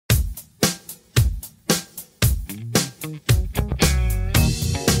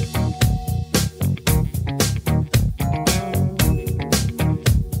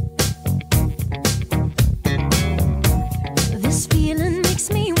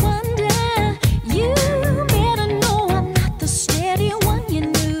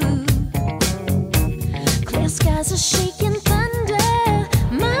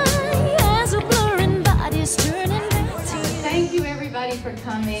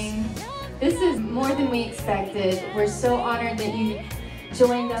morning. This is more than we expected. We're so honored that you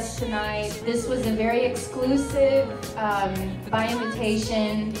joined us tonight. This was a very exclusive, by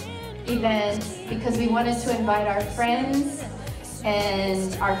invitation event because we wanted to invite our friends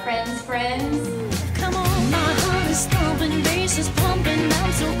and our friends' friends. Come on, my heart is thumping, bass is pumping,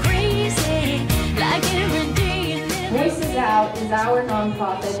 I'm so crazy, like every day. Voices Out is our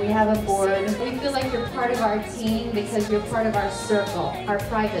nonprofit. We have a board. We feel like you're part of our team because you're part of our circle, our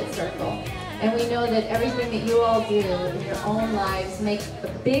private circle. And we know that everything that you all do in your own lives makes a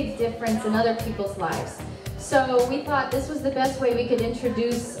big difference in other people's lives. So we thought this was the best way we could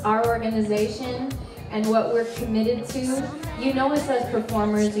introduce our organization and what we're committed to. You know us as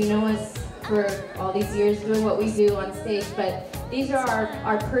performers, you know us for all these years doing what we do on stage, but these are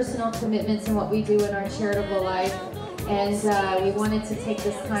our personal commitments and what we do in our charitable life. And we wanted to take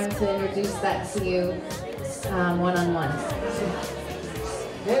this time to introduce that to you one-on-one.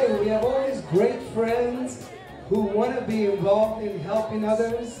 Hey, we have all these great friends who want to be involved in helping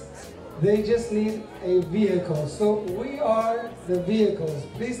others. They just need a vehicle. So we are the vehicles.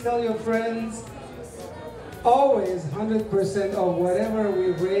 Please tell your friends, always 100% of whatever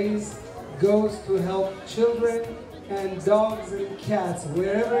we raise goes to help children and dogs and cats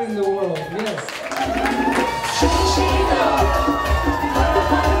wherever in the world. Yes.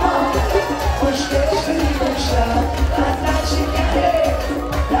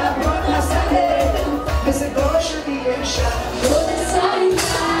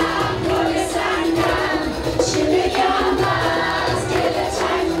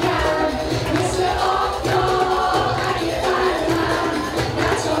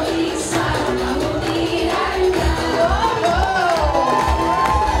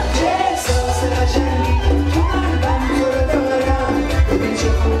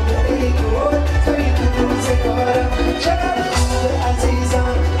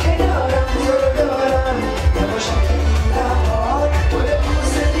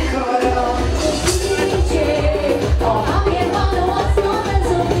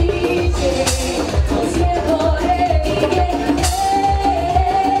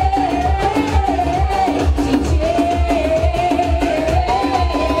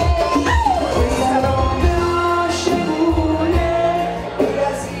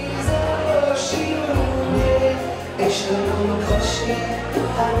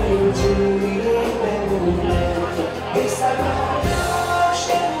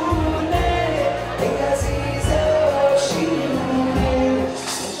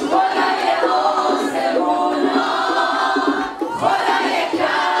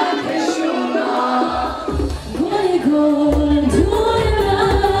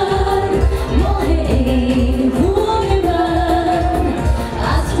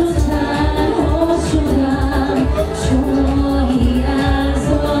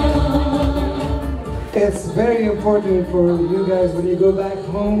 It's very important for you guys when you go back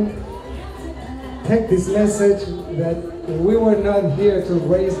home, take this message that we were not here to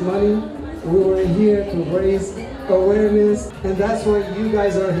raise money, we were here to raise awareness, and that's why you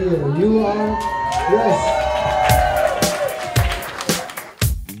guys are here. You are, yes.